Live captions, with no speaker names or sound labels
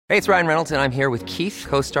Hey, it's Ryan Reynolds, and I'm here with Keith,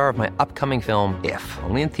 co-star of my upcoming film, If,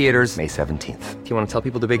 only in theaters May 17th. Do you want to tell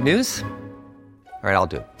people the big news? All right, I'll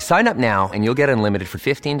do it. Sign up now and you'll get unlimited for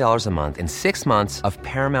 $15 a month and 6 months of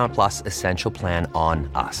Paramount Plus Essential Plan on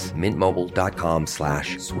us.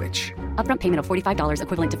 MintMobile.com/switch. Upfront payment of $45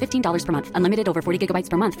 equivalent to $15 per month. Unlimited over 40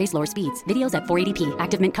 gigabytes per month. Face lower speeds. Videos at 480p.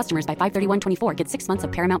 Active Mint customers by 531.24 get 6 months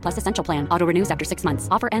of Paramount Plus Essential Plan. Auto renews after 6 months.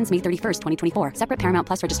 Offer ends May 31st, 2024. Separate Paramount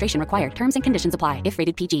Plus registration required. Terms and conditions apply if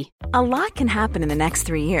rated PG. A lot can happen in the next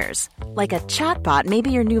 3 years. Like a chatbot may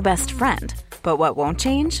be your new best friend. But what won't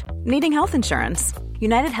change? Needing health insurance.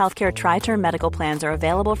 United Healthcare Tri-Term Medical Plans are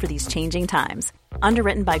available for these changing times.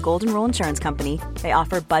 Underwritten by Golden Rule Insurance Company, they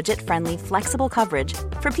offer budget-friendly, flexible coverage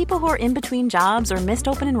for people who are in between jobs or missed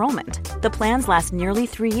open enrollment. The plans last nearly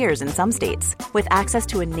 3 years in some states, with access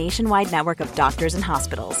to a nationwide network of doctors and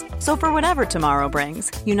hospitals. So for whatever tomorrow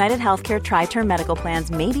brings, United Healthcare Tri-Term Medical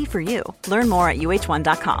Plans may be for you. Learn more at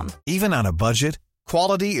uh1.com. Even on a budget,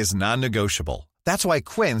 quality is non-negotiable. That's why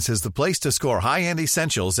Quince is the place to score high-end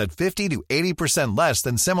essentials at 50 to 80% less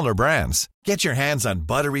than similar brands. Get your hands on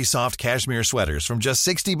buttery soft cashmere sweaters from just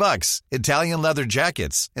 $60, Italian leather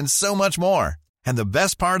jackets, and so much more. And the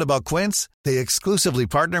best part about Quince, they exclusively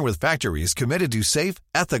partner with factories committed to safe,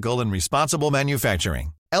 ethical, and responsible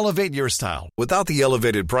manufacturing. Elevate your style without the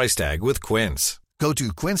elevated price tag with Quince. Go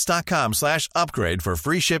to quince.com/upgrade for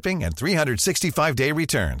free shipping and 365-day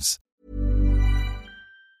returns.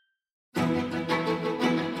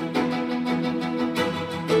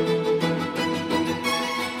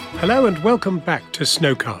 Hello and welcome back to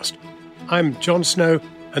Snowcast. I'm Jon Snow,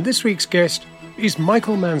 and this week's guest is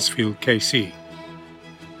Michael Mansfield KC.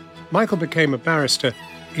 Michael became a barrister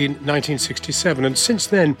in 1967, and since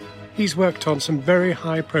then he's worked on some very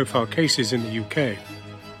high-profile cases in the UK.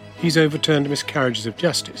 He's overturned miscarriages of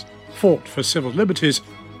justice, fought for civil liberties,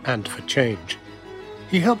 and for change.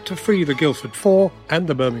 He helped to free the Guildford Four and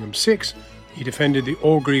the Birmingham Six. He defended the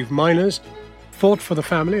Orgreave miners, fought for the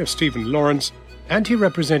family of Stephen Lawrence, and he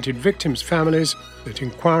represented victims' families at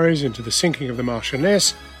inquiries into the sinking of the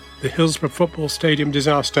Marchioness, the Hillsborough Football Stadium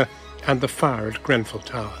disaster, and the fire at Grenfell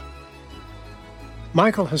Tower.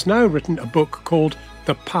 Michael has now written a book called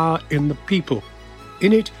The Power in the People.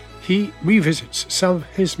 In it, he revisits some of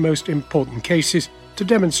his most important cases to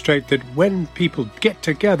demonstrate that when people get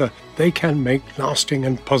together, they can make lasting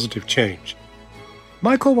and positive change.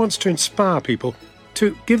 Michael wants to inspire people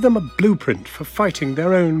to give them a blueprint for fighting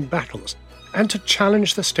their own battles and to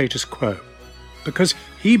challenge the status quo, because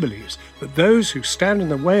he believes that those who stand in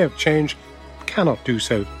the way of change cannot do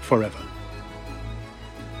so forever.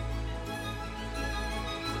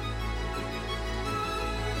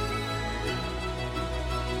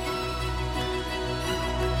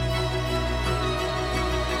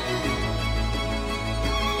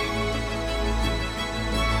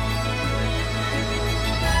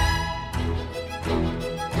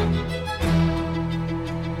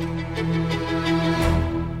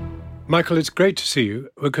 Michael, it's great to see you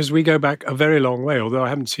because we go back a very long way, although I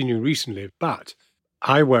haven't seen you recently. But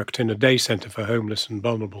I worked in a day centre for homeless and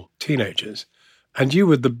vulnerable teenagers, and you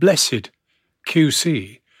were the blessed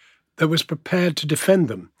QC that was prepared to defend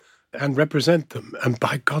them and represent them. And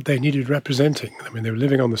by God, they needed representing. I mean, they were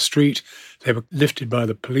living on the street. They were lifted by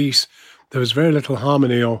the police. There was very little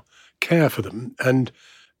harmony or care for them. And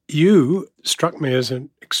you struck me as an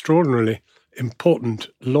extraordinarily important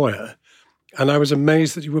lawyer. And I was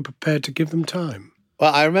amazed that you were prepared to give them time.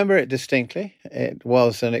 Well, I remember it distinctly. It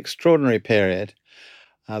was an extraordinary period.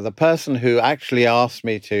 The person who actually asked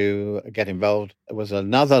me to get involved was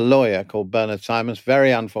another lawyer called Bernard Simons,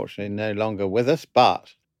 very unfortunately no longer with us,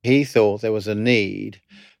 but he thought there was a need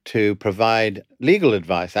to provide legal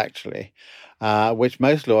advice, actually, which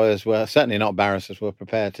most lawyers were, certainly not barristers, were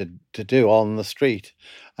prepared to do on the street.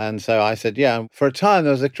 And so I said, yeah. For a time,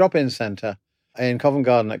 there was a drop-in centre in Covent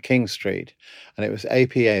Garden at King Street, and it was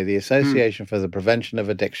APA, the Association for the Prevention of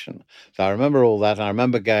Addiction. So I remember all that. I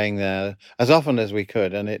remember going there as often as we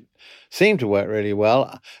could, and it seemed to work really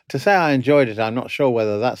well. To say I enjoyed it, I'm not sure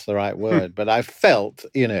whether that's the right word, but I felt,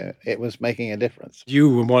 it was making a difference.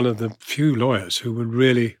 You were one of the few lawyers who would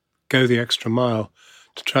really go the extra mile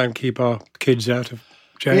to try and keep our kids out of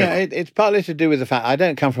jail. Yeah, it's partly to do with the fact I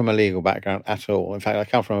don't come from a legal background at all. In fact, I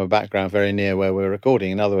come from a background very near where we're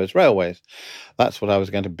recording, in other words, railways. That's what I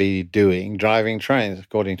was going to be doing, driving trains,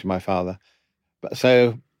 according to my father.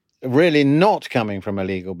 So really not coming from a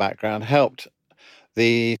legal background helped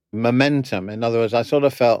the momentum. In other words, I sort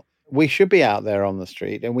of felt we should be out there on the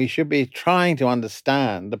street and we should be trying to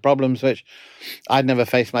understand the problems which I'd never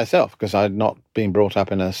faced myself because I'd not been brought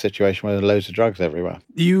up in a situation where there were loads of drugs everywhere.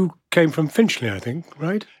 You came from Finchley, I think,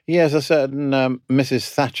 right? Yes, a certain Mrs.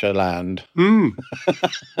 Thatcher land.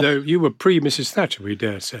 Though you were pre-Mrs. Thatcher, we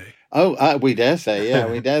dare say. Oh, we dare say, yeah,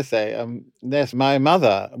 we dare say. Yes, my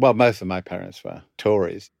mother, well, most of my parents were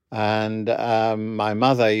Tories. And my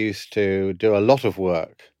mother used to do a lot of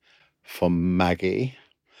work for Maggie.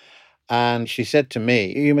 And she said to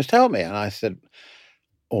me, you must help me. And I said,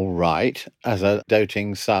 all right, as a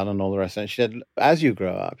doting son and all the rest. And she said, as you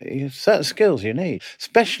grow up, there's certain skills you need,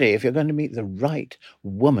 especially if you're going to meet the right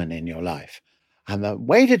woman in your life. And the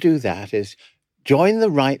way to do that is join the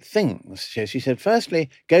right things. So she said, firstly,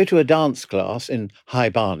 go to a dance class in High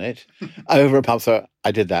Barnet over a pub. So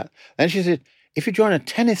I did that. Then she said, if you join a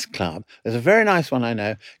tennis club, there's a very nice one I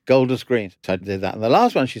know, Golders Green. So I did that. And the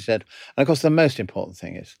last one she said, and of course the most important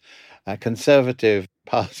thing is Conservative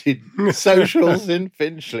Party socials in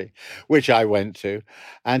Finchley, which I went to.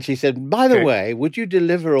 And she said, by the way, would you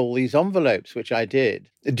deliver all these envelopes, which I did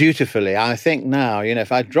dutifully? I think now,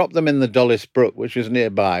 if I dropped them in the Dollis Brook, which was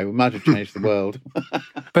nearby, we might have changed the world.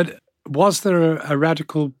 But was there a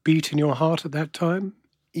radical beat in your heart at that time?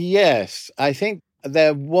 Yes, I think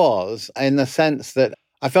there was, in the sense that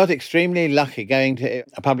I felt extremely lucky going to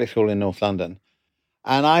a public school in North London.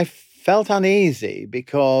 And I felt uneasy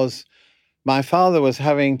because my father was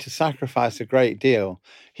having to sacrifice a great deal.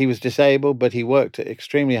 He was disabled, but he worked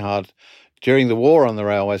extremely hard during the war on the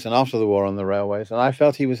railways and after the war on the railways. And I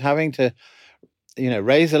felt he was having to,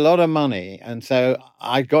 raise a lot of money. And so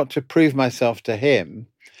I got to prove myself to him.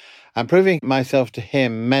 And proving myself to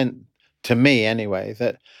him meant, to me anyway,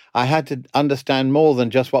 that I had to understand more than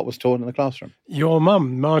just what was taught in the classroom. Your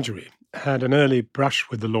mum, Marjorie, had an early brush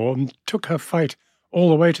with the law and took her fight all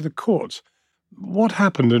the way to the courts. What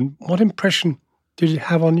happened and what impression did it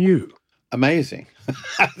have on you? Amazing.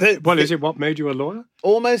 Well, is it what made you a lawyer?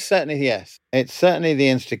 Almost certainly, yes. It's certainly the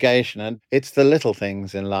instigation, and it's the little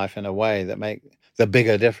things in life in a way that make the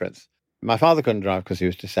bigger difference. My father couldn't drive because he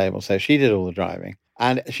was disabled, so she did all the driving.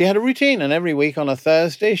 And she had a routine, and every week on a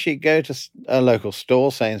Thursday, she'd go to a local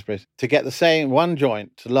store, Sainsbury's, to get the same one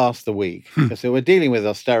joint to last the week, because they were dealing with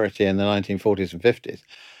austerity in the 1940s and 50s.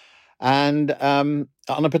 And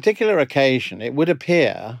on a particular occasion, it would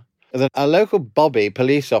appear that a local bobby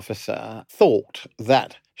police officer thought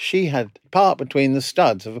that she had parked between the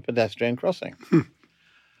studs of a pedestrian crossing.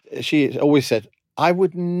 She always said, I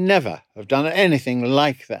would never have done anything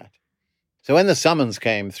like that. So when the summons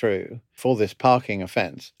came through for this parking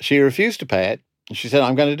offence, she refused to pay it. And she said,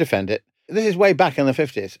 I'm going to defend it. This is way back in the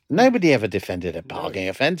 50s. Nobody ever defended a parking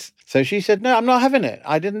offence. So she said, no, I'm not having it.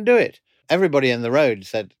 I didn't do it. Everybody in the road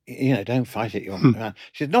said, don't fight it, young man.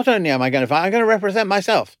 She said, not only am I going to fight, I'm going to represent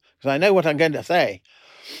myself because I know what I'm going to say.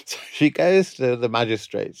 So she goes to the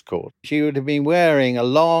magistrate's court. She would have been wearing a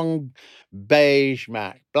long beige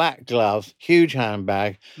mac, black gloves, huge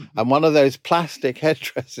handbag, and one of those plastic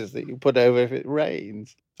headdresses that you put over if it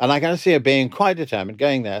rains. And I can see her being quite determined,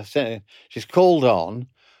 going there. She's called on.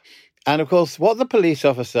 And of course, what the police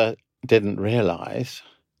officer didn't realise,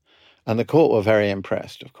 and the court were very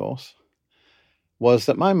impressed, of course, was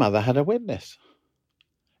that my mother had a witness.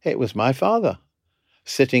 It was my father,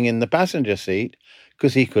 sitting in the passenger seat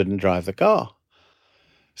because he couldn't drive the car.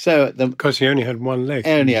 So because he only had one leg.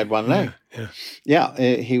 Only had one leg. Yeah.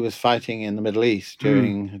 He was fighting in the Middle East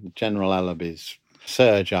during General Alabi's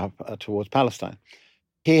surge up towards Palestine.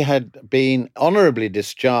 He had been honourably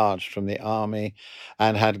discharged from the army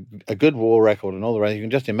and had a good war record and all the rest. You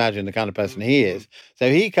can just imagine the kind of person he is. So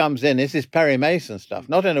he comes in, this is Perry Mason stuff,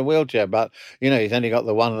 not in a wheelchair, but, he's only got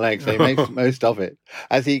the one leg, so he makes most of it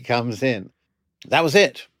as he comes in. That was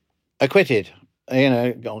it. Acquitted,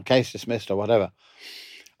 case dismissed or whatever.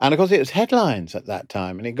 And of course, it was headlines at that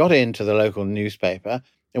time, and it got into the local newspaper.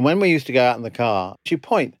 And when we used to go out in the car, she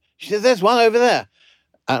said, there's one over there.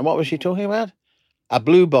 And what was she talking about? A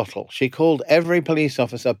blue bottle. She called every police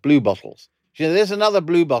officer blue bottles. She said, there's another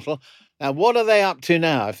blue bottle. Now, what are they up to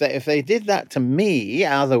now? If they did that to me,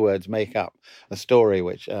 in other words, make up a story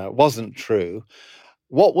which wasn't true,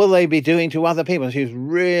 what will they be doing to other people? And she was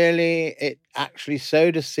it actually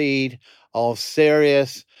sowed a seed of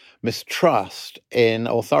serious mistrust in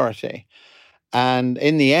authority. And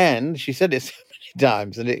in the end, she said it so many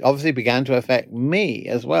times, and it obviously began to affect me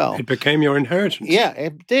as well. It became your inheritance. Yeah,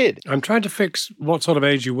 it did. I'm trying to fix what sort of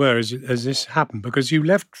age you were as this happened, because you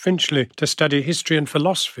left Finchley to study history and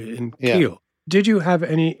philosophy in Kiel. Did you have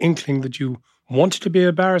any inkling that you wanted to be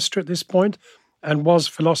a barrister at this point? And was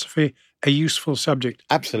philosophy a useful subject?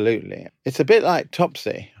 Absolutely. It's a bit like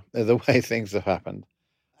Topsy, the way things have happened.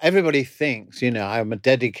 everybody thinks, I'm a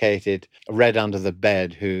dedicated red under the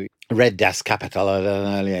bed who read Das Kapital at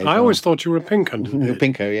an early age. I always thought you were a pink under the bed.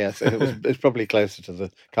 Pinko, yes. It's probably closer to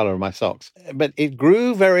the colour of my socks. But it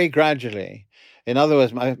grew very gradually. In other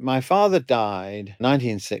words, my father died in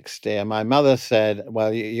 1960, and my mother said,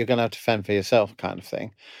 well, you're going to have to fend for yourself kind of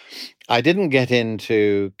thing. I didn't get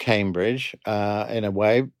into Cambridge in a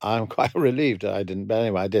way. I'm quite relieved that I didn't, but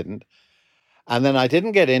anyway, I didn't. And then I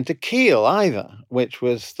didn't get into Kiel either, which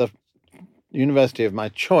was the university of my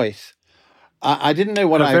choice. I didn't know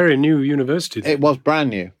what a very new university then. It was brand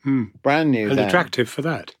new. Brand new and then. Attractive for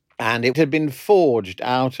that. And it had been forged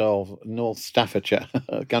out of North Staffordshire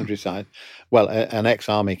countryside, well, an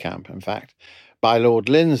ex-army camp, in fact, by Lord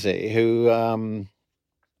Lindsay, who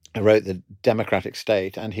wrote The Democratic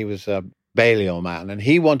State, and he was a Balliol man, and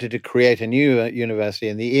he wanted to create a new university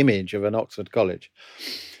in the image of an Oxford college.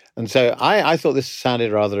 And so I thought this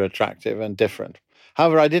sounded rather attractive and different.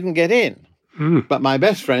 However, I didn't get in, but my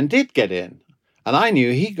best friend did get in. And I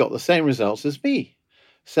knew he got the same results as me.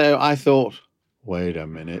 So I thought, wait a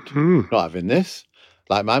minute, not having this.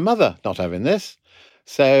 Like my mother, not having this.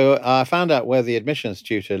 So I found out where the admissions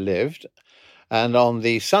tutor lived. And on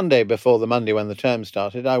the Sunday before the Monday when the term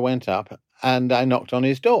started, I went up and I knocked on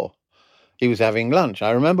his door. He was having lunch. I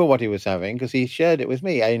remember what he was having because he shared it with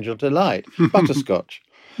me, Angel Delight, butterscotch.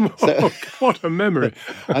 So, what a memory.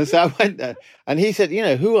 And so I went there and he said,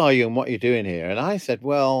 who are you and what are you doing here? And I said,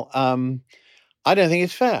 well, I don't think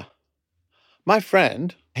it's fair. My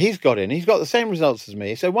friend, he's got in. He's got the same results as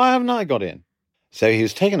me. So why haven't I got in? So he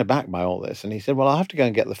was taken aback by all this. And he said, well, I'll have to go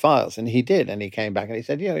and get the files. And he did. And he came back and he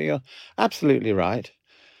said, you're absolutely right.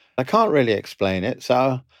 I can't really explain it.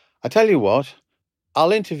 So I tell you what,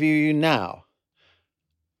 I'll interview you now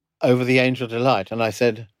over the Angel Delight. And I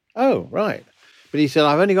said, oh, right. But he said,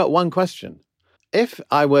 I've only got one question. If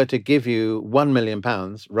I were to give you £1 million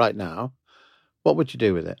right now, what would you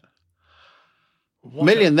do with it?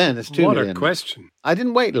 Million then, it's 2 million. What a question. I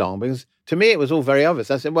didn't wait long because to me it was all very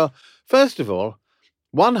obvious. I said, well, first of all,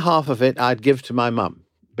 one half of it I'd give to my mum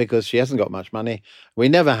because she hasn't got much money. We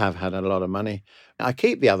never have had a lot of money. I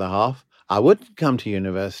keep the other half. I would come to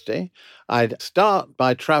university. I'd start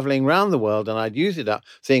by travelling around the world and I'd use it up,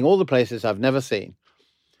 seeing all the places I've never seen.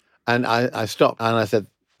 And I stopped and I said,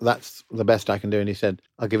 that's the best I can do. And he said,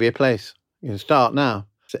 I'll give you a place. You can start now.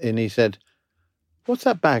 And he said, what's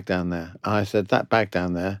that bag down there? I said, that bag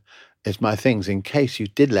down there is my things. In case you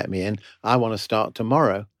did let me in, I want to start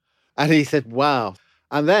tomorrow. And he said, wow.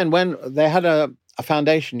 And then when they had a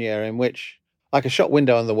foundation year in which, like a shop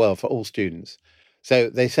window on the world for all students. So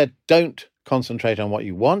they said, don't concentrate on what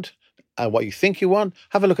you want, what you think you want.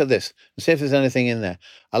 Have a look at this and see if there's anything in there.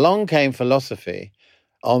 Along came philosophy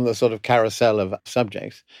on the sort of carousel of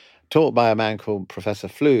subjects, taught by a man called Professor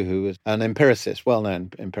Flew, who was an empiricist,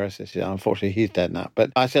 well-known empiricist. Unfortunately, he's dead now.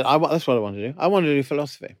 But I said, that's what I want to do. I want to do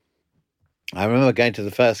philosophy. I remember going to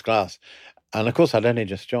the first class, and of course, I'd only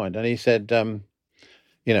just joined. And he said,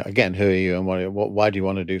 again, who are you and why do you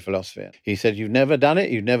want to do philosophy? He said, you've never done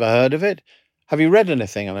it? You've never heard of it? Have you read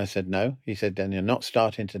anything? And I said, no. He said, then you're not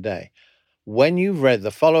starting today. When you've read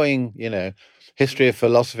the following, History of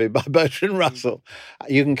Philosophy by Bertrand Russell,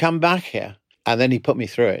 you can come back here. And then he put me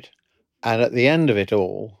through it. And at the end of it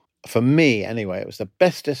all, for me anyway, it was the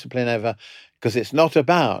best discipline ever because it's not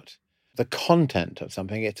about the content of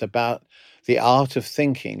something. It's about the art of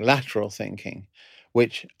thinking, lateral thinking,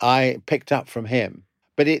 which I picked up from him.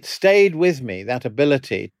 But it stayed with me, that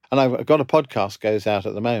ability. And I've got a podcast goes out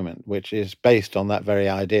at the moment, which is based on that very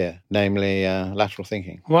idea, namely lateral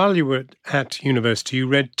thinking. While you were at university, you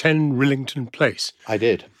read 10 Rillington Place. I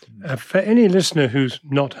did. For any listener who's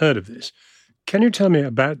not heard of this, can you tell me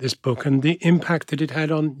about this book and the impact that it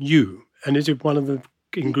had on you? And is it one of the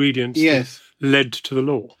ingredients that led to the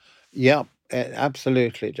law? Yep,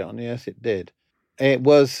 absolutely, John. Yes, it did. It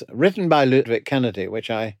was written by Ludwig Kennedy, which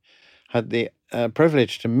I had the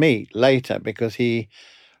privilege to meet later because he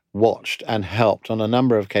watched and helped on a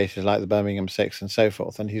number of cases like the Birmingham Six and so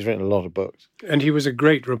forth, and he's written a lot of books. And he was a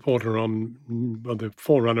great reporter on the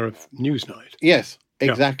forerunner of Newsnight. Yes,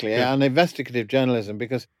 exactly, and investigative journalism,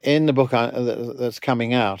 because in the book that's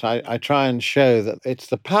coming out, I try and show that it's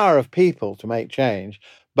the power of people to make change,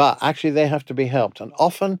 but actually they have to be helped. And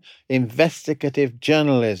often investigative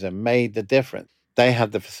journalism made the difference. They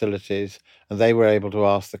had the facilities and they were able to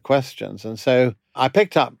ask the questions. And so I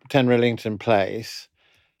picked up 10 Rillington Place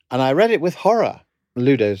and I read it with horror.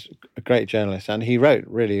 Ludo's a great journalist and he wrote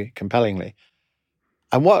really compellingly.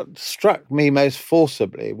 And what struck me most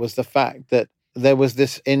forcibly was the fact that there was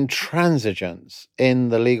this intransigence in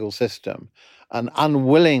the legal system, an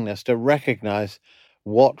unwillingness to recognize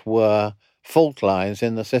what were fault lines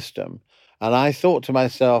in the system. And I thought to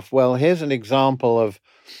myself, well, here's an example of,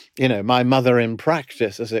 my mother in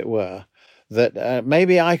practice, as it were, that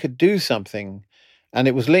maybe I could do something. And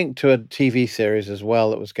it was linked to a TV series as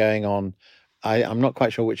well that was going on. I'm not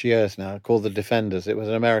quite sure which years now, called The Defenders. It was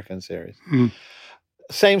an American series.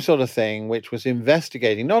 Same sort of thing, which was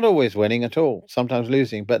investigating, not always winning at all, sometimes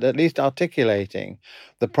losing, but at least articulating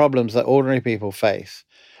the problems that ordinary people face,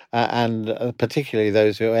 and particularly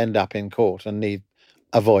those who end up in court and need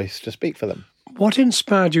a voice to speak for them. What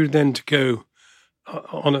inspired you then to go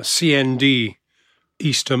on a CND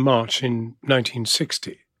Easter March in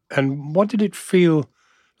 1960? And what did it feel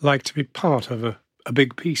like to be part of a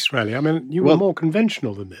big peace rally? I mean, you were more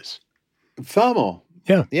conventional than this. Far more.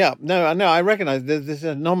 Yeah. Yeah. No, I recognise this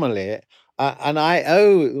anomaly. And I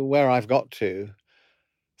owe where I've got to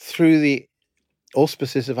through the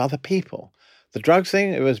auspices of other people. The drugs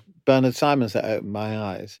thing, it was Bernard Simons that opened my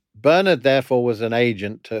eyes. Bernard, therefore, was an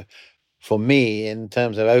agent for me in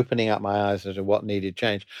terms of opening up my eyes as to what needed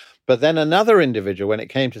change. But then another individual, when it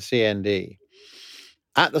came to CND,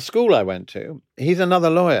 at the school I went to, he's another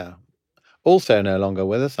lawyer, also no longer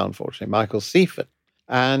with us, unfortunately, Michael Seifert.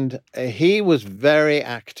 And he was very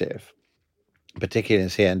active, particularly in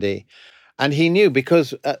CND. And he knew,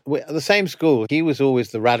 because at the same school, he was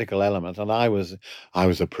always the radical element, and I was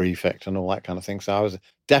a prefect and all that kind of thing. So I was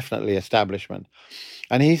definitely establishment.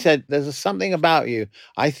 And he said, there's something about you.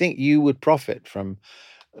 I think you would profit from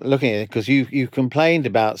looking at it, because you complained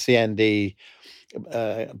about CND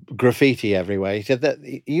graffiti everywhere. He said that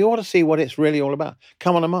you ought to see what it's really all about.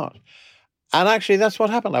 Come on a march. And actually, that's what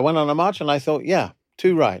happened. I went on a march and I thought, yeah,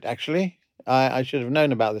 too right, actually. I should have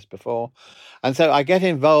known about this before. And so I get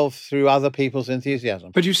involved through other people's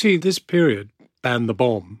enthusiasm. But you see, this period, Ban the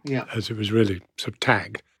Bomb, as it was really sort of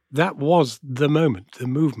tagged, that was the moment, the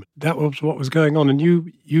movement. That was what was going on. And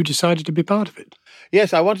you decided to be part of it.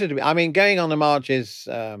 Yes, I wanted to be. I mean, going on a march is...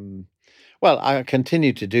 I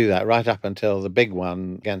continued to do that right up until the big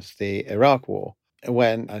one against the Iraq War,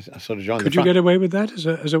 when I sort of joined. Could you get away with that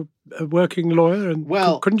as a working lawyer? And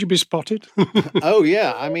couldn't you be spotted? Oh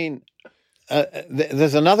yeah, I mean,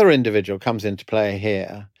 there's another individual comes into play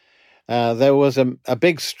here. There was a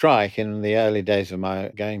big strike in the early days of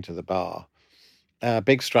my going to the bar. A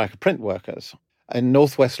big strike of print workers in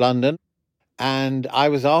northwest London, and I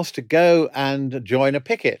was asked to go and join a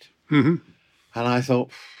picket. Mm-hmm. And I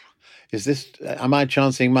thought, am I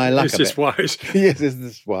chancing my luck a bit? Is this wise? Yes, is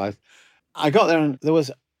this wise? I got there and there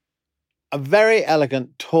was a very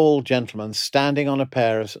elegant, tall gentleman standing on a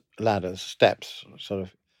pair of steps, sort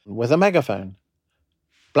of, with a megaphone,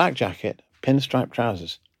 black jacket, pinstripe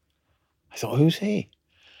trousers. I thought, who's he?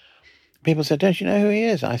 People said, don't you know who he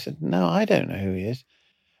is? I said, no, I don't know who he is.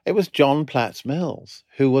 It was John Platts Mills,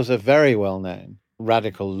 who was a very well-known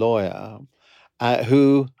radical lawyer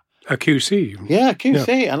who... A QC. Yeah, QC.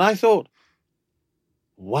 Yeah. And I thought,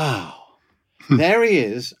 wow, there he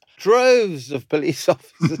is, droves of police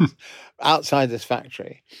officers outside this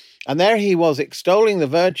factory. And there he was extolling the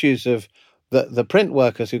virtues of the print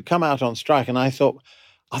workers who'd come out on strike. And I thought,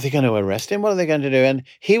 are they going to arrest him? What are they going to do? And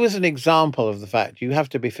he was an example of the fact you have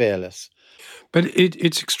to be fearless. But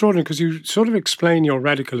it's extraordinary because you sort of explain your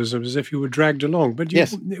radicalism as if you were dragged along. But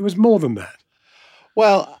yes, it was more than that.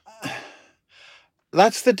 Well...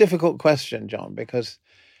 That's the difficult question, John, because,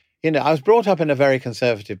 I was brought up in a very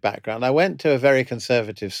conservative background. I went to a very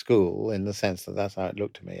conservative school in the sense that that's how it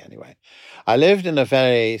looked to me anyway. I lived in a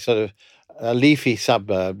very sort of a leafy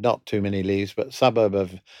suburb, not too many leaves, but suburb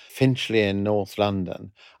of Finchley in North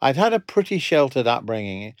London. I'd had a pretty sheltered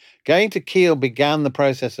upbringing. Going to Keele began the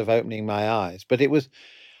process of opening my eyes. But it was,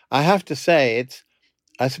 I have to say,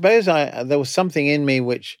 I suppose there was something in me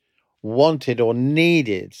which wanted or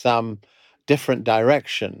needed some different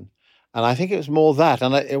direction. And I think it was more that.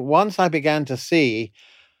 And once I began to see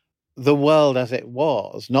the world as it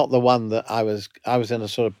was, not the one that I was in a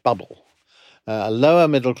sort of bubble, a lower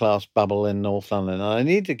middle class bubble in North London. And I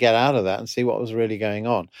needed to get out of that and see what was really going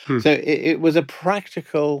on. So it was a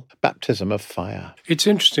practical baptism of fire. It's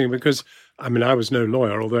interesting because, I mean, I was no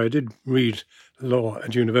lawyer, although I did read law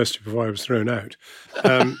at university before I was thrown out.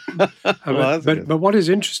 But what is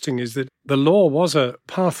interesting is that the law was a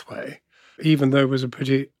pathway, even though it was a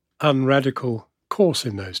pretty unradical course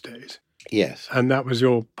in those days. Yes. And that was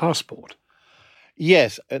your passport.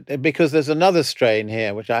 Yes, because there's another strain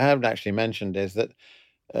here, which I haven't actually mentioned, is that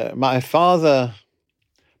my father,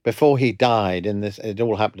 before he died, it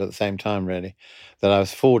all happened at the same time, really, that I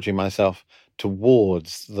was forging myself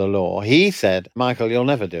towards the law. He said, Michael, you'll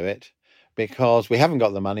never do it because we haven't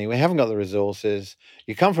got the money, we haven't got the resources,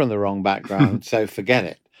 you come from the wrong background, so forget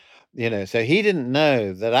it. So he didn't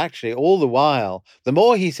know that actually all the while, the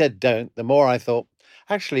more he said don't, the more I thought,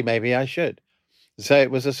 actually, maybe I should. So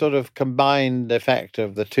it was a sort of combined effect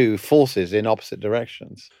of the two forces in opposite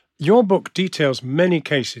directions. Your book details many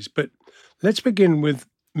cases, but let's begin with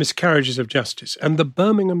miscarriages of justice and the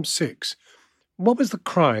Birmingham Six. What was the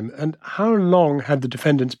crime and how long had the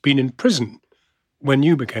defendants been in prison when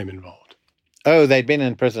you became involved? Oh, they'd been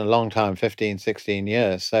in prison a long time, 15, 16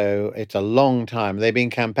 years. So it's a long time. They've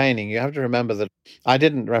been campaigning. You have to remember that I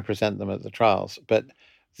didn't represent them at the trials, but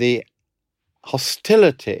the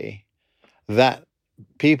hostility that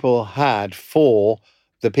people had for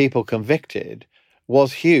the people convicted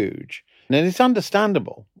was huge. And it's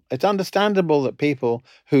understandable. It's understandable that people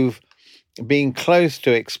who've been close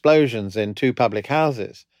to explosions in two public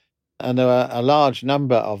houses, and there were a large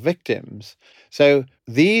number of victims. So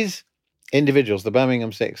these individuals, the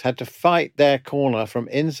Birmingham Six, had to fight their corner from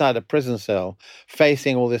inside a prison cell,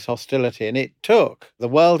 facing all this hostility. And it took the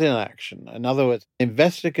world in action, in other words,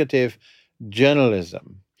 investigative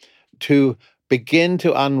journalism, to begin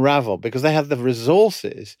to unravel, because they had the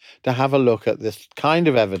resources to have a look at this kind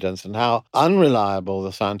of evidence and how unreliable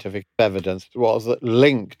the scientific evidence was that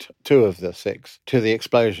linked two of the six to the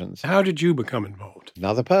explosions. How did you become involved?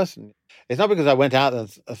 Another person. It's not because I went out and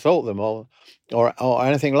assaulted them or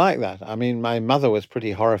anything like that. I mean, my mother was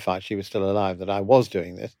pretty horrified, she was still alive, that I was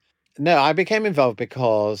doing this. No, I became involved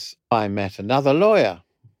because I met another lawyer,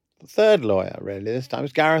 the third lawyer, really, this time. It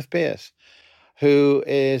was Gareth Pearce, who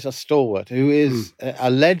is a stalwart, who is a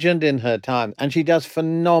legend in her time. And she does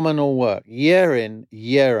phenomenal work, year in,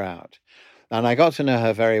 year out. And I got to know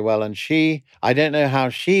her very well. And I don't know how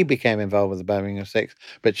she became involved with the Birmingham Six,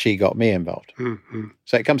 but she got me involved. Mm-hmm.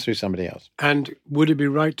 So it comes through somebody else. And would it be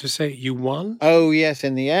right to say you won? Oh, yes,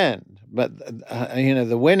 in the end. But,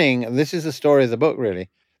 the winning, this is the story of the book, really.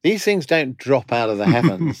 These things don't drop out of the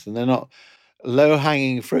heavens, and they're not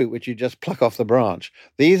low-hanging fruit, which you just pluck off the branch.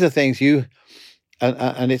 These are things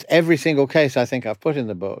and it's every single case I think I've put in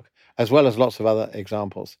the book, as well as lots of other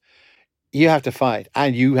examples. You have to fight,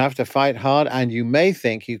 and you have to fight hard, and you may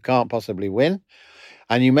think you can't possibly win,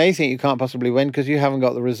 and you may think you can't possibly win because you haven't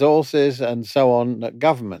got the resources and so on,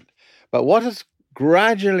 government. But what has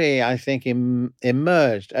gradually, I think,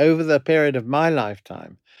 emerged over the period of my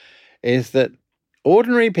lifetime is that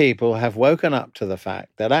ordinary people have woken up to the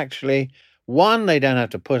fact that actually, one, they don't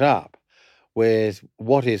have to put up with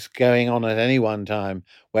what is going on at any one time,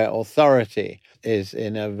 where authority is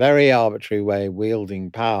in a very arbitrary way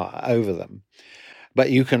wielding power over them. But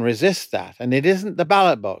you can resist that. And it isn't the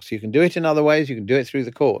ballot box. You can do it in other ways. You can do it through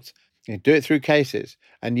the courts. You can do it through cases.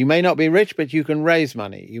 And you may not be rich, but you can raise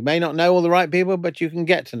money. You may not know all the right people, but you can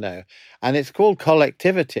get to know. And it's called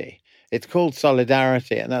collectivity. It's called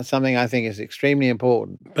solidarity. And that's something I think is extremely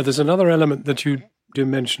important. But there's another element that you did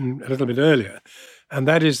mention a little bit earlier, and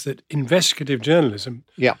that is that investigative journalism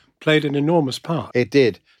played an enormous part. It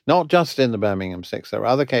did. Not just in the Birmingham Six. There were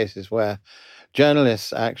other cases where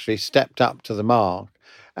journalists actually stepped up to the mark.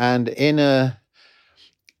 And in a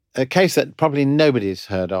case that probably nobody's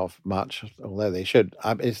heard of much, although they should,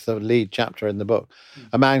 it's the lead chapter in the book,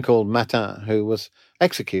 a man called Matin, who was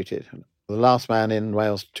executed, the last man in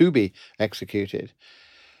Wales to be executed.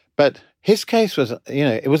 But his case was,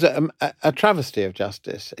 it was a travesty of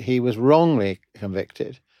justice. He was wrongly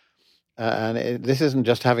convicted. This isn't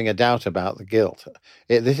just having a doubt about the guilt.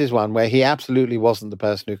 This is one where he absolutely wasn't the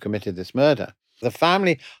person who committed this murder. The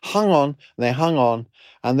family hung on,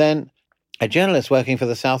 and then a journalist working for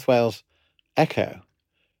the South Wales Echo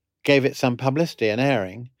gave it some publicity and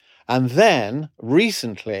airing. And then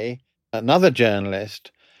recently, another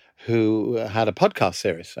journalist who had a podcast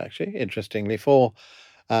series, actually, interestingly, for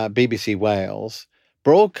BBC Wales,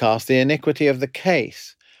 broadcast the iniquity of the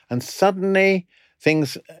case. And suddenly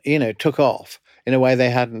things, took off in a way they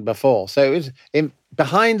hadn't before. So it was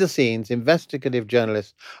behind the scenes, investigative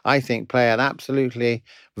journalists, I think, play an absolutely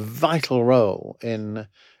vital role in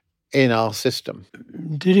our system.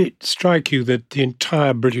 Did it strike you that the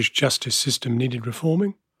entire British justice system needed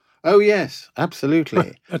reforming? Oh, yes,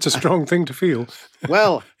 absolutely. That's a strong thing to feel.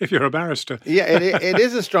 Well, if you're a barrister. Yeah, it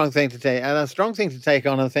is a strong thing to take, and a strong thing to take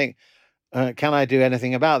on and think, can I do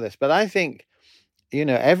anything about this? But I think,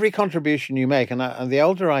 every contribution you make, and the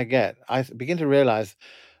older I get, I begin to realize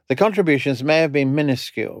the contributions may have been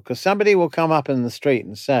minuscule, because somebody will come up in the street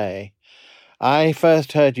and say, I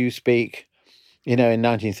first heard you speak, in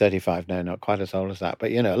 1935, no, not quite as old as that,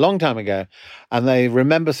 but, a long time ago, and they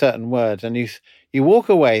remember certain words, and you walk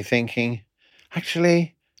away thinking,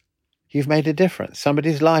 actually, you've made a difference.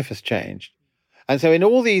 Somebody's life has changed. And so in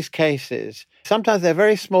all these cases, sometimes they're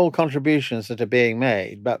very small contributions that are being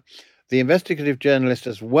made, but the investigative journalist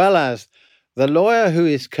as well as the lawyer who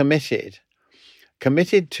is committed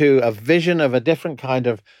to a vision of a different kind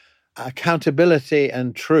of accountability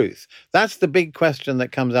and truth. That's the big question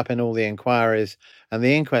that comes up in all the inquiries and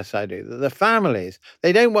the inquests I do. The families,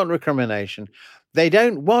 they don't want recrimination. They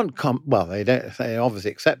don't want, they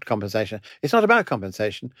obviously accept compensation. It's not about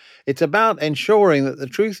compensation. It's about ensuring that the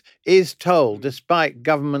truth is told despite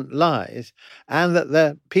government lies and that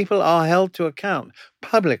the people are held to account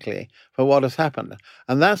publicly for what has happened.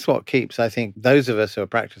 And that's what keeps, I think, those of us who are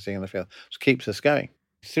practicing in the field, keeps us going.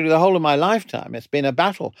 Through the whole of my lifetime, it's been a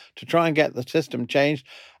battle to try and get the system changed.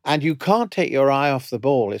 And you can't take your eye off the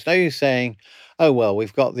ball. It's no use saying, oh, well,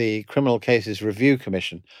 we've got the Criminal Cases Review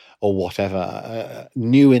Commission or whatever,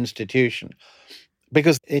 new institution,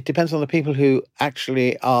 because it depends on the people who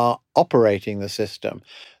actually are operating the system.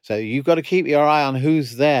 So you've got to keep your eye on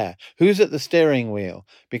who's there, who's at the steering wheel,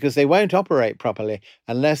 because they won't operate properly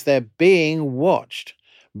unless they're being watched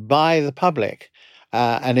by the public.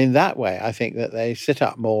 And in that way, I think that they sit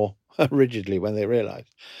up more rigidly when they realize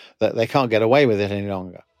that they can't get away with it any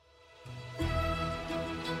longer.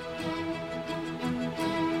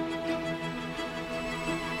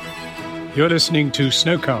 You're listening to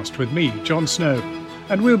Snowcast with me, Jon Snow,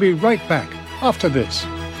 and we'll be right back after this.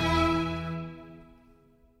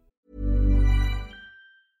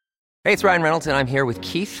 Hey, it's Ryan Reynolds, and I'm here with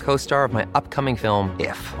Keith, co-star of my upcoming film,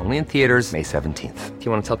 If, only in theaters May 17th. Do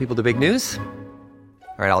you want to tell people the big news?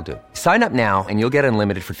 All right, I'll do it. Sign up now and you'll get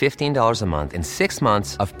unlimited for $15 a month and 6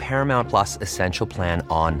 months of Paramount Plus Essential Plan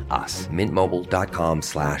on us.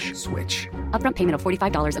 MintMobile.com/switch. Upfront payment of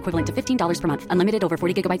 $45 equivalent to $15 per month. Unlimited over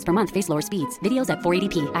 40 gigabytes per month. Face lower speeds. Videos at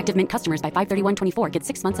 480p. Active Mint customers by 531.24 get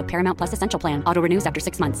 6 months of Paramount Plus Essential Plan. Auto renews after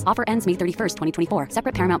 6 months. Offer ends May 31st, 2024.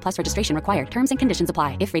 Separate Paramount Plus registration required. Terms and conditions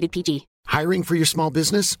apply if rated PG. Hiring for your small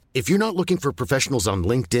business? If you're not looking for professionals on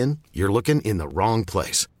LinkedIn, you're looking in the wrong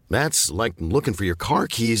place. That's like looking for your car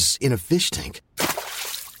keys in a fish tank.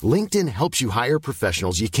 LinkedIn helps you hire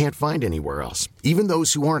professionals you can't find anywhere else, even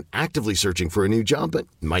those who aren't actively searching for a new job but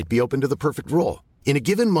might be open to the perfect role. In a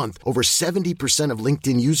given month, over 70% of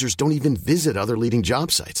LinkedIn users don't even visit other leading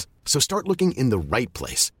job sites. So start looking in the right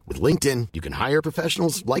place. With LinkedIn, you can hire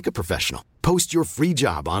professionals like a professional. Post your free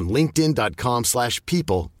job on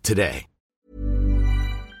linkedin.com/people today.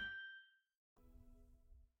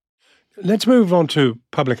 Let's move on to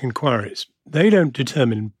public inquiries. They don't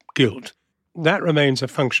determine guilt. That remains a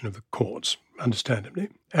function of the courts, understandably,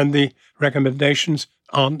 and the recommendations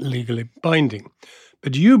aren't legally binding.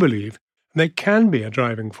 But you believe they can be a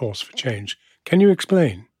driving force for change. Can you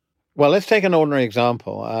explain? Well, let's take an ordinary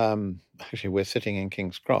example. Actually, we're sitting in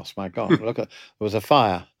King's Cross. My God, there was a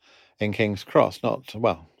fire in King's Cross,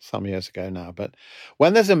 some years ago now. But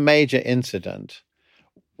when there's a major incident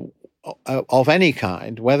of any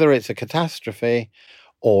kind, whether it's a catastrophe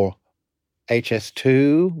or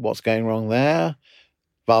HS2, what's going wrong there,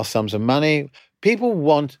 vast sums of money, people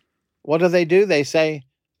want, what do? They say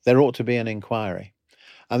there ought to be an inquiry.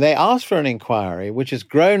 And they ask for an inquiry, which has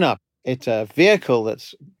grown up. It's a vehicle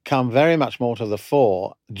that's come very much more to the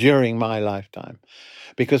fore during my lifetime,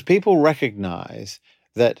 because people recognize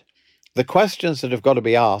that the questions that have got to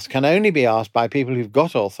be asked can only be asked by people who've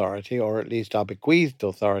got authority, or at least are bequeathed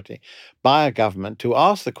authority by a government to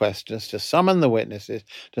ask the questions, to summon the witnesses,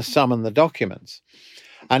 to summon the documents.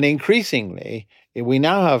 And increasingly, we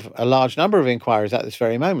now have a large number of inquiries at this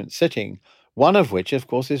very moment sitting, one of which, of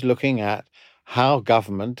course, is looking at how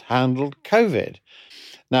government handled COVID.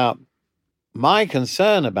 Now, my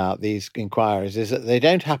concern about these inquiries is that they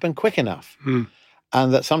don't happen quick enough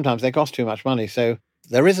and that sometimes they cost too much money. So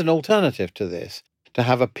there is an alternative to this, to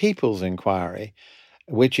have a people's inquiry,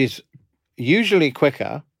 which is usually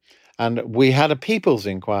quicker. And we had a people's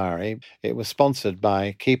inquiry. It was sponsored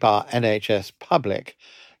by Keep Our NHS Public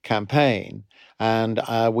campaign. And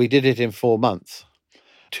we did it in 4 months,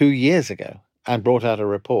 2 years ago, and brought out a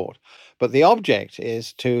report. But the object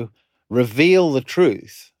is to reveal the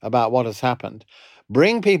truth about what has happened,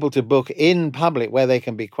 bring people to book in public where they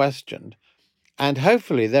can be questioned, and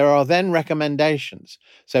hopefully there are then recommendations.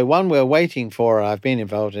 So one we're waiting for, I've been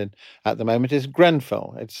involved in at the moment, is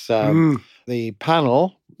Grenfell. It's the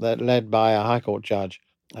panel that led by a High Court judge,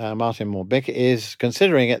 Martin Morbick, is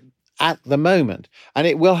considering it at the moment. And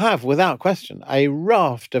it will have, without question, a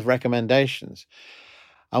raft of recommendations.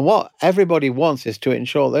 And what everybody wants is to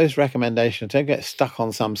ensure those recommendations don't get stuck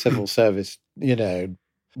on some civil service,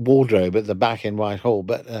 wardrobe at the back in Whitehall,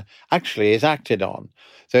 but actually is acted on.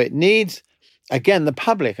 So it needs again, the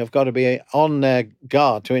public have got to be on their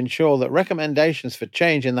guard to ensure that recommendations for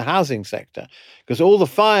change in the housing sector, because all the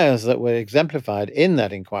fires that were exemplified in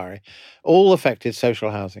that inquiry all affected social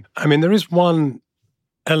housing. I mean, there is one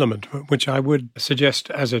element which I would suggest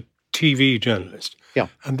as a TV journalist,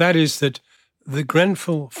 and that is that the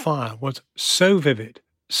Grenfell fire was so vivid,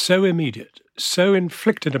 so immediate, so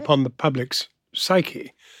inflicted upon the public's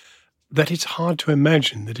psyche that it's hard to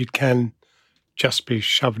imagine that it can just be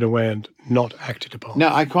shoved away and not acted upon. No,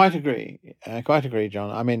 I quite agree.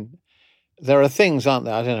 John. I mean, there are things, aren't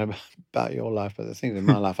there? I don't know about your life, but there are things in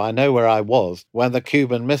my life. I know where I was when the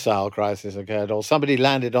Cuban Missile Crisis occurred, or somebody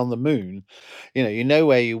landed on the moon. You know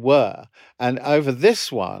where you were. And over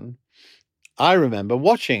this one, I remember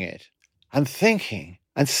watching it and thinking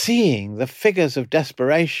and seeing the figures of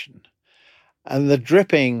desperation and the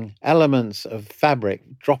dripping elements of fabric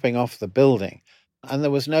dropping off the building. And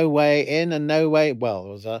there was no way in and no way, well,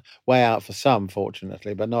 there was a way out for some,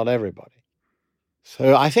 fortunately, but not everybody.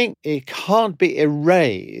 So I think it can't be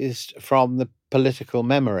erased from the political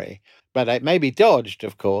memory, but it may be dodged,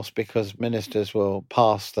 of course, because ministers will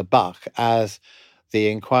pass the buck, as the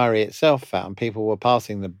inquiry itself found. People were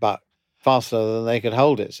passing the buck faster than they could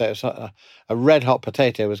hold it. So a red-hot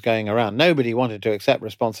potato was going around. Nobody wanted to accept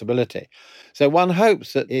responsibility. So one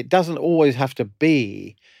hopes that it doesn't always have to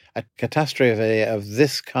be a catastrophe of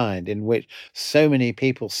this kind in which so many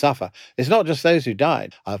people suffer. It's not just those who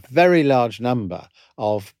died. A very large number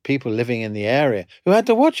of people living in the area who had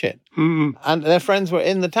to watch it. Mm-hmm. And their friends were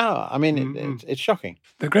in the tower. I mean, it's shocking.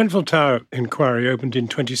 The Grenfell Tower inquiry opened in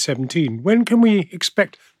 2017. When can we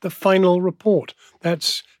expect the final report?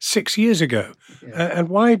 That's 6 years ago. Yeah. And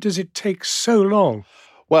why does it take so long?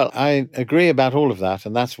 Well, I agree about all of that,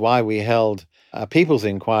 and that's why we held a people's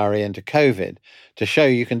inquiry into COVID to show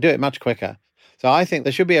you can do it much quicker. So I think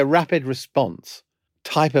there should be a rapid response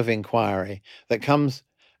type of inquiry that comes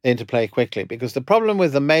into play quickly, because the problem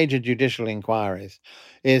with the major judicial inquiries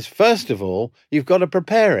is, first of all, you've got to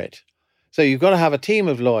prepare it. So you've got to have a team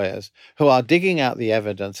of lawyers who are digging out the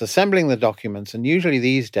evidence, assembling the documents, and usually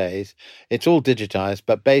these days it's all digitized,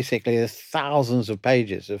 but basically there's thousands of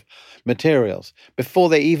pages of materials before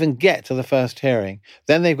they even get to the first hearing.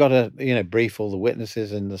 Then they've got to, brief all the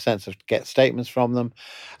witnesses in the sense of get statements from them,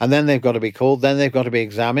 and then they've got to be called, then they've got to be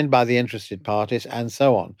examined by the interested parties, and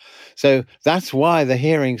so on. So that's why the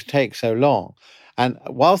hearings take so long. And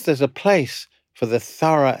whilst there's a place for the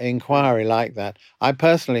thorough inquiry like that, I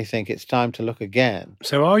personally think it's time to look again.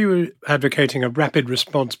 So are you advocating a rapid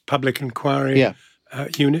response public inquiry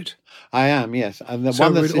unit? I am, yes. And so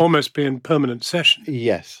it would almost be in permanent session?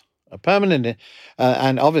 Yes, a permanent.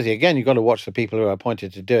 And obviously, again, you've got to watch the people who are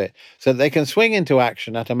appointed to do it so that they can swing into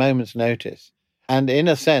action at a moment's notice. And in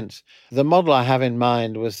a sense, the model I have in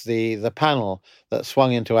mind was the panel that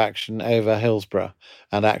swung into action over Hillsborough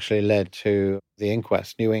and actually led to the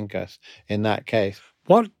new inquest in that case.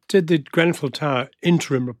 What did the Grenfell Tower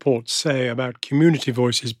interim report say about community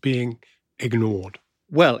voices being ignored?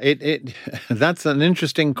 Well, that's an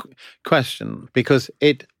interesting question, because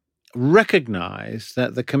it recognised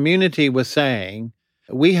that the community was saying,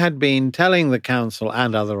 we had been telling the council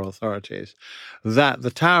and other authorities that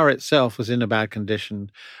the tower itself was in a bad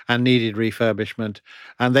condition and needed refurbishment.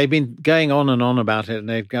 And they've been going on and on about it, and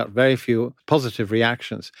they've got very few positive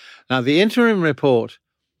reactions. Now, the interim report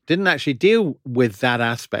didn't actually deal with that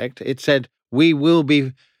aspect. It said, we will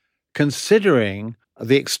be considering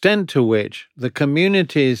the extent to which the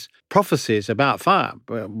community's prophecies about fire,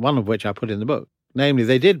 one of which I put in the book, namely,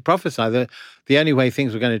 they did prophesy that the only way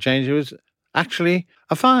things were going to change was actually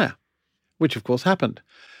a fire, which of course happened.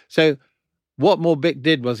 So what Morbick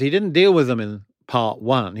did was he didn't deal with them in part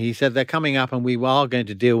one. He said they're coming up and we are going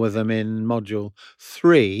to deal with them in module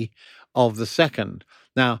 3 of the second.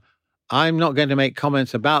 Now, I'm not going to make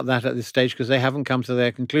comments about that at this stage because they haven't come to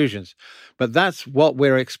their conclusions. But that's what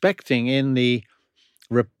we're expecting in the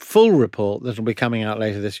full report that will be coming out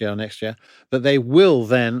later this year or next year, that they will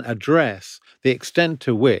then address the extent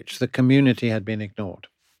to which the community had been ignored.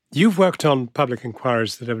 You've worked on public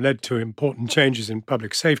inquiries that have led to important changes in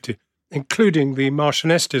public safety, including the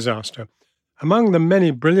Marchioness disaster. Among the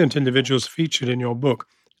many brilliant individuals featured in your book,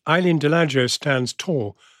 Eileen Delagio stands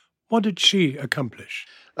tall. What did she accomplish?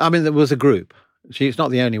 I mean, there was a group. She's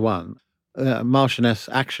not the only one, a Marchioness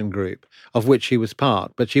Action Group, of which she was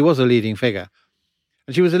part, but she was a leading figure.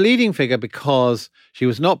 And she was a leading figure because she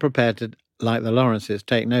was not prepared to, like the Lawrences,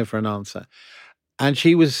 take no for an answer. And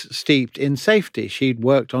she was steeped in safety. She'd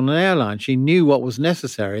worked on an airline. She knew what was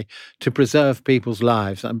necessary to preserve people's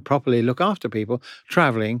lives and properly look after people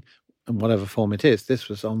travelling in whatever form it is. This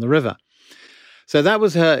was on the river. So that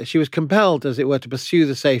was her. She was compelled, as it were, to pursue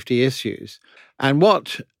the safety issues. And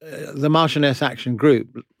what the Marchioness Action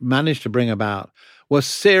Group managed to bring about was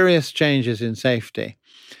serious changes in safety.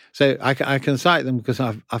 So I can cite them because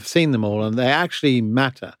I've seen them all, and they actually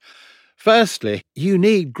matter. Firstly, you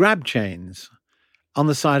need grab chains on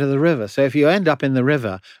the side of the river. So if you end up in the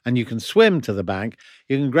river and you can swim to the bank,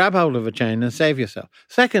 you can grab hold of a chain and save yourself.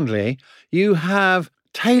 Secondly, you have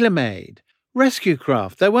tailor-made rescue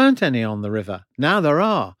craft. There weren't any on the river. Now there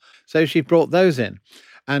are. So she brought those in,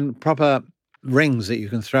 and proper rings that you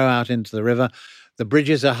can throw out into the river. The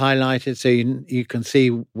bridges are highlighted so you can see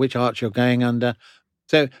which arch you're going under.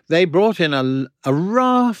 So they brought in a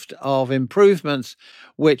raft of improvements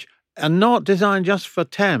which are not designed just for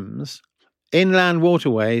Thames. Inland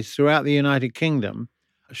waterways throughout the United Kingdom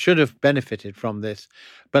should have benefited from this.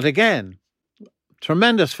 But again,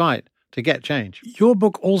 tremendous fight to get change. Your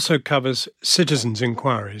book also covers citizens'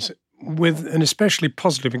 inquiries, with an especially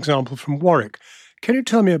positive example from Warwick. Can you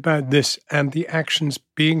tell me about this and the actions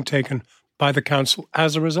being taken by the council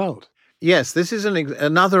as a result? Yes, this is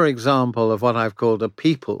another example of what I've called a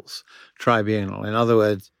people's tribunal. In other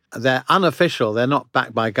words, they're unofficial, they're not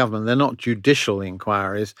backed by government, they're not judicial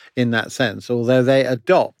inquiries in that sense, although they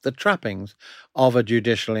adopt the trappings of a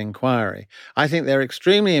judicial inquiry. I think they're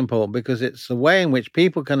extremely important because it's the way in which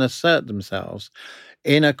people can assert themselves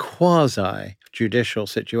in a quasi-judicial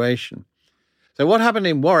situation. So what happened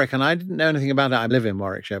in Warwick, and I didn't know anything about it, I live in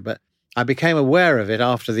Warwickshire, but I became aware of it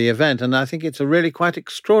after the event, and I think it's a really quite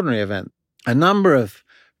extraordinary event. A number of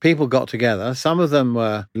people got together. Some of them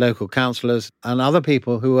were local councillors and other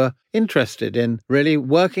people who were interested in really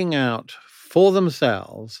working out for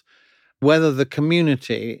themselves whether the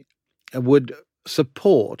community would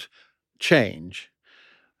support change.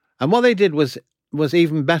 And what they did was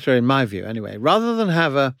even better in my view anyway. Rather than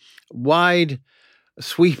have a wide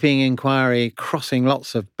sweeping inquiry crossing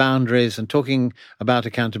lots of boundaries and talking about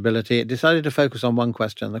accountability, it decided to focus on one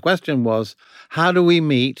question. The question was, how do we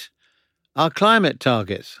meet our climate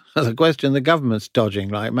targets? The question the government's dodging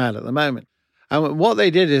like mad at the moment. And what they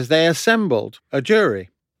did is they assembled a jury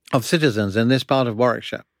of citizens in this part of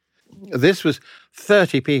Warwickshire. This was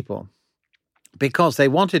 30 people because they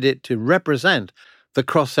wanted it to represent the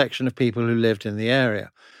cross-section of people who lived in the area.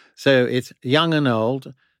 So it's young and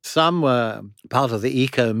old. Some were part of the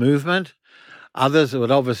eco movement. Others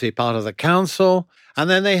were obviously part of the council. And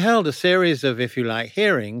then they held a series of, if you like,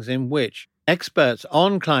 hearings in which experts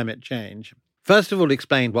on climate change, first of all,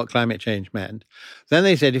 explained what climate change meant. Then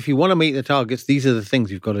they said, if you want to meet the targets, these are the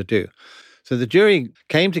things you've got to do. So the jury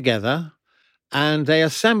came together and they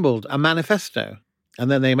assembled a manifesto. And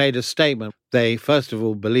then they made a statement. They, first of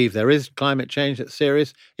all, believe there is climate change that's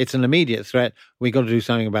serious. It's an immediate threat. We've got to do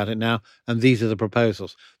something about it now. And these are the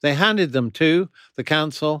proposals. They handed them to the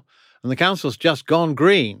council, and the council's just gone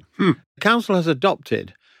green. The council has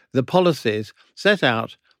adopted the policies set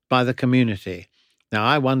out by the community. Now,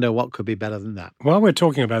 I wonder what could be better than that. While we're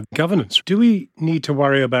talking about governance, do we need to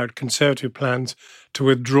worry about Conservative plans to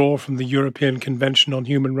withdraw from the European Convention on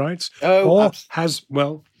Human Rights?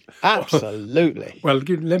 Absolutely. Well,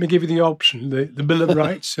 let me give you the option. The Bill of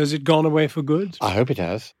Rights, has it gone away for good? I hope it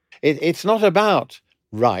has. It's not about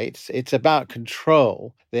rights, it's about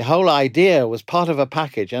control. The whole idea was part of a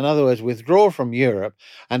package. In other words, withdraw from Europe.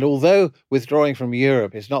 And although withdrawing from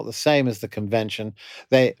Europe is not the same as the convention,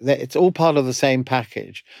 it's all part of the same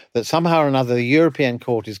package, that somehow or another the European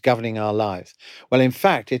Court is governing our lives. Well, in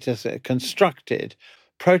fact, it has constructed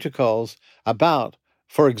protocols about,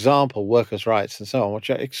 for example, workers' rights and so on, which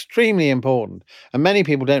are extremely important. And many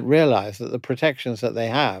people don't realize that the protections that they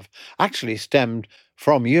have actually stemmed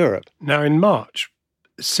from Europe. Now, in March,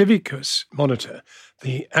 Civicus Monitor,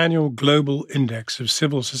 the annual global index of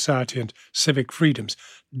civil society and civic freedoms,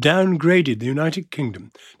 downgraded the United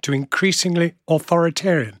Kingdom to increasingly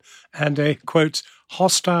authoritarian and a, quote,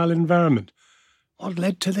 hostile environment. What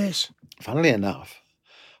led to this? Funnily enough,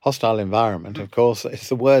 hostile environment, of course, is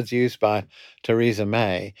the words used by Theresa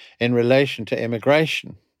May in relation to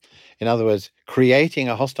immigration. In other words, creating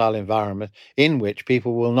a hostile environment in which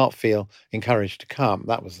people will not feel encouraged to come.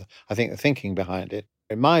 That was, I think, the thinking behind it.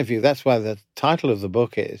 In my view, that's why the title of the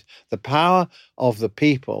book is The Power of the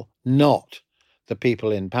People, Not the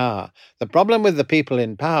People in Power. The problem with the people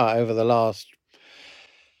in power over the last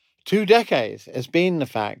 2 decades has been the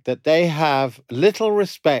fact that they have little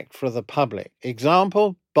respect for the public.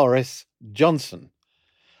 Example, Boris Johnson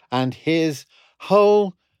and his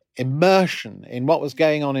whole immersion in what was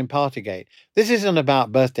going on in Partygate. This isn't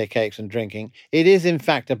about birthday cakes and drinking. It is, in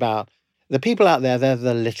fact, about the people out there. They're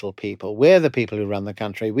the little people. We're the people who run the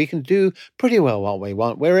country. We can do pretty well what we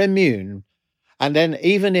want. We're immune. And then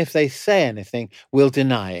even if they say anything, we'll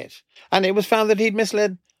deny it. And it was found that he'd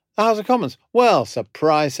misled the House of Commons. Well,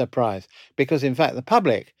 surprise, surprise. Because in fact, the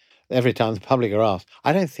public, every time the public are asked,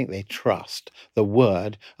 I don't think they trust the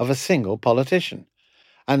word of a single politician.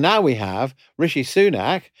 And now we have Rishi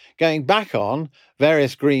Sunak going back on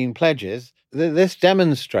various green pledges. This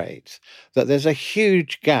demonstrates that there's a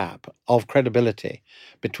huge gap of credibility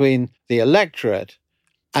between the electorate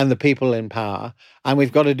and the people in power, and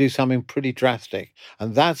we've got to do something pretty drastic.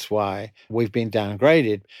 And that's why we've been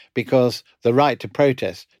downgraded, because the right to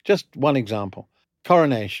protest, just one example,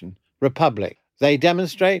 Coronation, Republic, they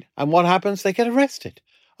demonstrate, and what happens? They get arrested.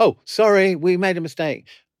 Oh, sorry, we made a mistake.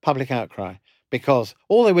 Public outcry, because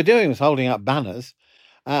all they were doing was holding up banners.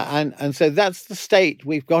 And so that's the state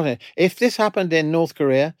we've got in. If this happened in North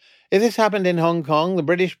Korea, if this happened in Hong Kong, the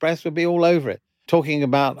British press would be all over it, talking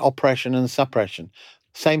about oppression and suppression.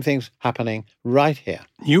 Same thing's happening right here.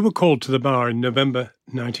 You were called to the bar in November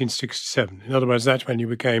 1967. In other words, that's when you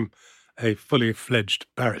became a fully fledged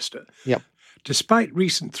barrister. Yep. Despite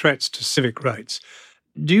recent threats to civic rights,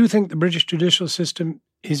 do you think the British judicial system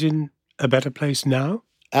is in a better place now?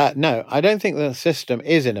 No, I don't think the system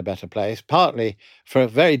is in a better place, partly for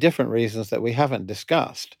very different reasons that we haven't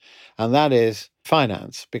discussed. And that is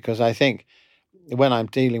finance, because I think when I'm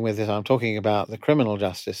dealing with this, I'm talking about the criminal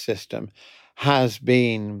justice system has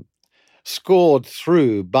been scored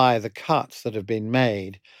through by the cuts that have been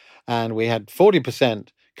made. And we had 40%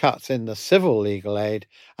 cuts in the civil legal aid,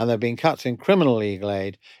 and there have been cuts in criminal legal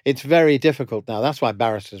aid. It's very difficult now. That's why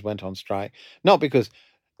barristers went on strike, not because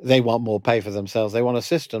they want more pay for themselves. They want a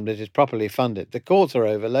system that is properly funded. The courts are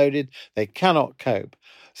overloaded. They cannot cope.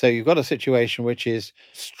 So you've got a situation which is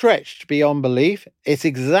stretched beyond belief. It's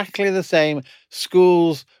exactly the same.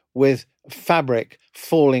 Schools with fabric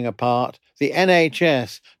falling apart, the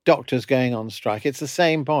NHS, doctors going on strike. It's the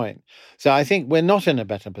same point. So I think we're not in a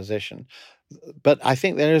better position. But I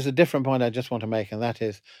think there is a different point I just want to make, and that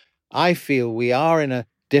is I feel we are in a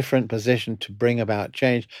different position to bring about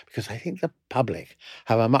change, because I think the public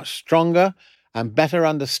have a much stronger and better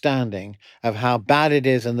understanding of how bad it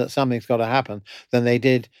is and that something's got to happen than they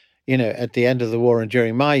did, at the end of the war and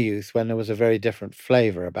during my youth, when there was a very different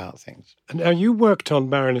flavour about things. And now you worked on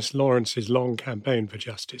Baroness Lawrence's long campaign for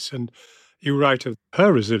justice, and you write of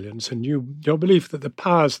her resilience and your belief that the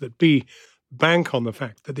powers that be bank on the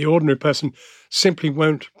fact that the ordinary person simply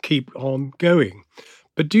won't keep on going.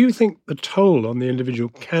 But do you think the toll on the individual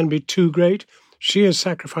can be too great? She has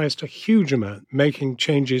sacrificed a huge amount, making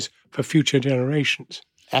changes for future generations.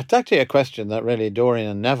 That's actually a question that really Doreen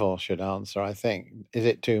and Neville should answer, I think. Is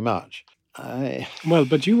it too much? Well,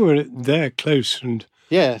 but you were there close, and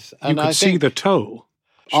yes, and you could see the toll.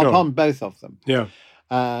 Sure. Upon both of them. Yeah.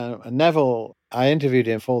 Neville, I interviewed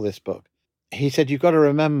him for this book. He said, you've got to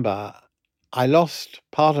remember, I lost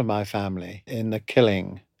part of my family in the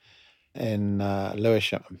killing in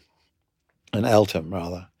Lewisham, in Eltham,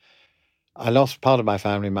 rather. I lost part of my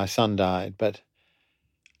family. My son died, but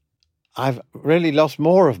I've really lost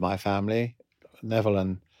more of my family. Neville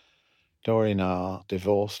and Doreen are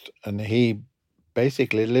divorced, and he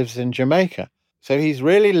basically lives in Jamaica. So he's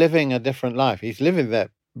really living a different life. He's living there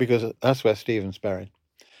because that's where Stephen's buried.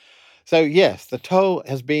 So yes, the toll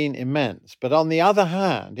has been immense. But on the other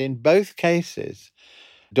hand, in both cases,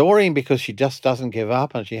 Doreen, because she just doesn't give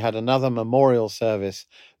up, and she had another memorial service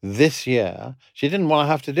this year, she didn't want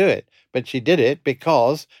to have to do it, but she did it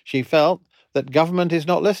because she felt that government is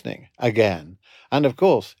not listening again. And of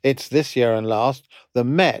course, it's this year and last, the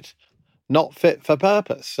Met, not fit for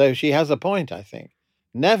purpose. So she has a point, I think.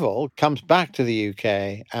 Neville comes back to the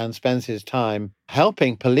UK and spends his time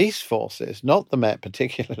helping police forces, not the Met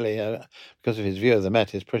particularly, because of his view of the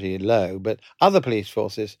Met is pretty low, but other police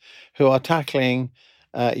forces who are tackling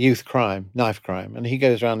youth crime, knife crime. And he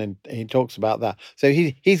goes around and he talks about that. So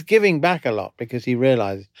he's giving back a lot because he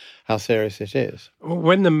realizes how serious it is.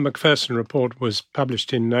 When the Macpherson report was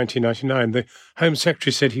published in 1999, the Home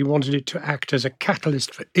Secretary said he wanted it to act as a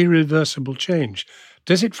catalyst for irreversible change.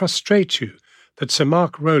 Does it frustrate you that Sir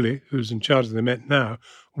Mark Rowley, who's in charge of the Met now,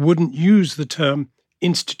 wouldn't use the term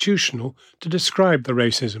institutional to describe the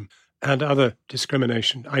racism and other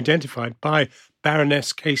discrimination identified by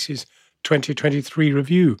Baroness Casey's 2023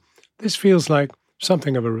 review? This feels like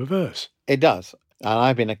something of a reverse. It does. And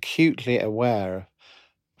I've been acutely aware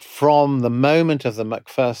from the moment of the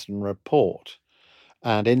Macpherson report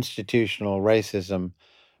and institutional racism,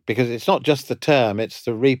 because it's not just the term, it's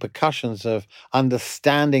the repercussions of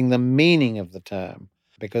understanding the meaning of the term.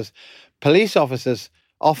 Because police officers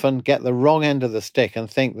often get the wrong end of the stick and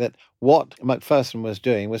think that what Macpherson was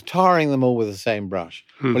doing was tarring them all with the same brush.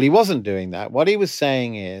 Well, he wasn't doing that. What he was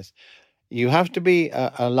saying is, You have to be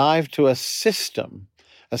alive to a system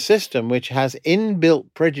which has inbuilt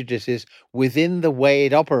prejudices within the way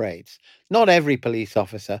it operates. Not every police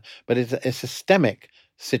officer, but it's a systemic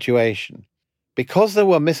situation. Because there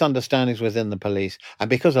were misunderstandings within the police, and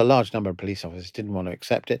because a large number of police officers didn't want to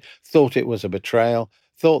accept it, thought it was a betrayal,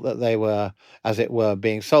 thought that they were, as it were,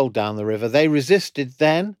 being sold down the river, they resisted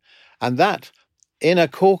then, and that inner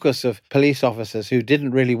caucus of police officers who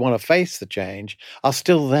didn't really want to face the change are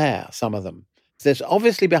still there, some of them. There's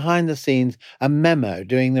obviously behind the scenes a memo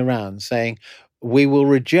doing the rounds saying we will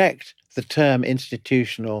reject the term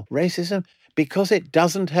institutional racism because it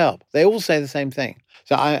doesn't help. They all say the same thing.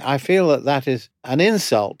 So I feel that that is an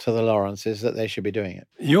insult to the Lawrences that they should be doing it.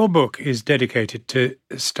 Your book is dedicated to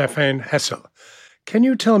Stefan Hessel. Can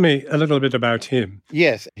you tell me a little bit about him?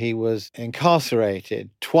 Yes, he was incarcerated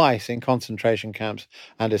twice in concentration camps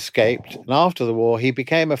and escaped. And after the war, he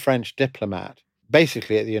became a French diplomat,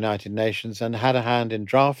 basically at the United Nations, and had a hand in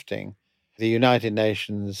drafting the United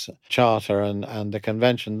Nations Charter and the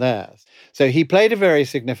convention there. So he played a very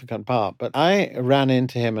significant part. But I ran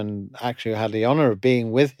into him and actually had the honor of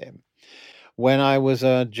being with him when I was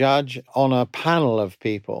a judge on a panel of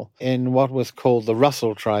people in what was called the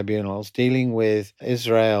Russell Tribunals, dealing with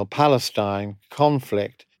Israel-Palestine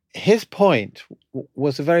conflict. His point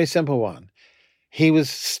was a very simple one. He was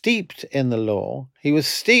steeped in the law. He was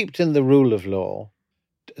steeped in the rule of law.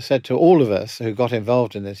 Said to all of us who got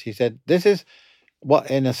involved in this, he said, this is what,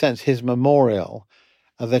 in a sense, his memorial,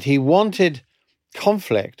 that he wanted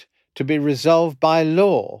conflict to be resolved by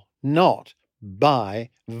law, not by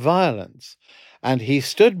violence. And he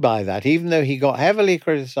stood by that, even though he got heavily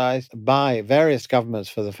criticized by various governments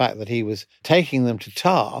for the fact that he was taking them to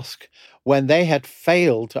task when they had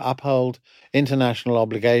failed to uphold international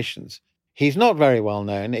obligations. He's not very well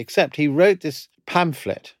known, except he wrote this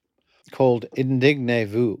pamphlet called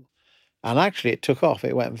Indignez-vous. And actually it took off.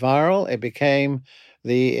 It went viral. It became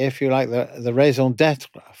the raison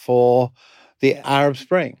d'etre for the Arab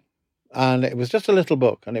Spring. And it was just a little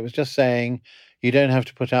book. And it was just saying, you don't have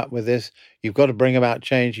to put up with this. You've got to bring about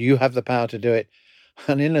change. You have the power to do it.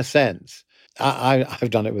 And in a sense, I've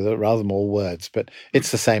done it with rather more words, but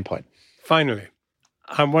it's the same point. Finally,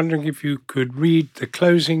 I'm wondering if you could read the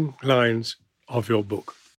closing lines of your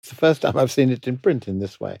book. It's the first time I've seen it in print in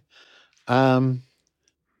this way.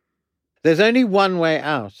 There's only one way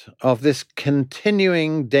out of this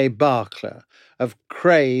continuing debacle of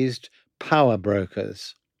crazed power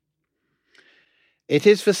brokers. It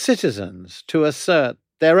is for citizens to assert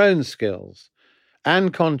their own skills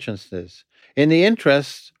and consciences in the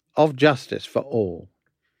interests of justice for all,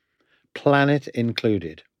 planet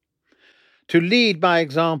included. To lead by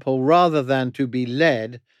example rather than to be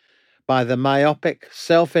led by the myopic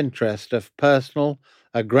self-interest of personal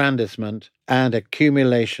aggrandizement and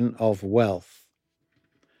accumulation of wealth.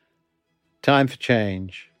 Time for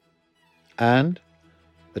change. And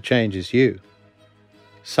the change is you.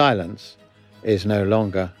 Silence is no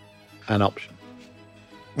longer an option.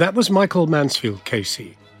 That was Michael Mansfield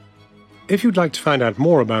KC. If you'd like to find out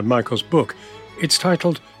more about Michael's book, it's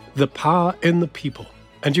titled The Power in the People,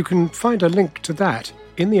 and you can find a link to that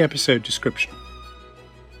in the episode description.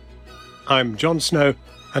 I'm Jon Snow,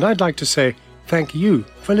 and I'd like to say thank you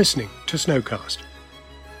for listening to Snowcast.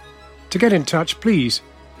 To get in touch, please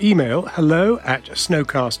email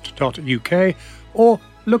hello@snowcast.uk or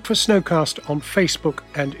look for Snowcast on Facebook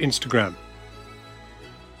and Instagram.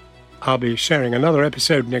 I'll be sharing another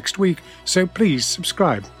episode next week, so please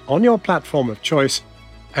subscribe on your platform of choice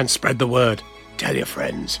and spread the word. Tell your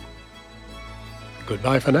friends.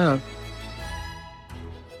 Goodbye for now.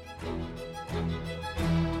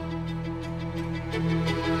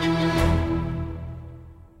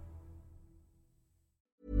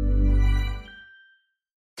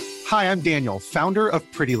 Hi, I'm Daniel, founder of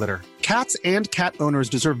Pretty Litter. Cats and cat owners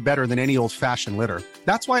deserve better than any old-fashioned litter.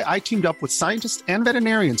 That's why I teamed up with scientists and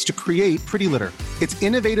veterinarians to create Pretty Litter. Its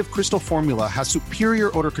innovative crystal formula has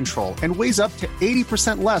superior odor control and weighs up to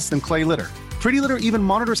 80% less than clay litter. Pretty Litter even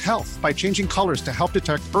monitors health by changing colors to help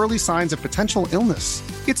detect early signs of potential illness.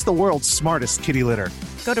 It's the world's smartest kitty litter.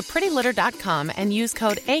 Go to prettylitter.com and use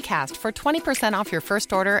code ACAST for 20% off your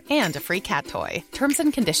first order and a free cat toy. Terms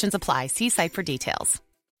and conditions apply. See site for details.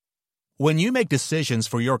 When you make decisions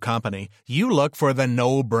for your company, you look for the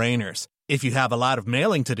no-brainers. If you have a lot of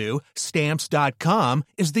mailing to do, Stamps.com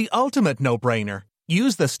is the ultimate no-brainer.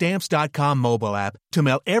 Use the Stamps.com mobile app to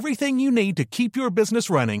mail everything you need to keep your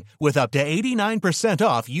business running with up to 89%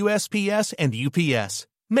 off USPS and UPS.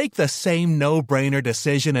 Make the same no-brainer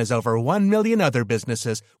decision as over 1 million other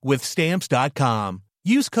businesses with Stamps.com.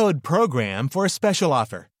 Use code PROGRAM for a special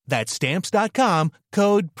offer. That's Stamps.com,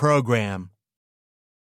 code PROGRAM.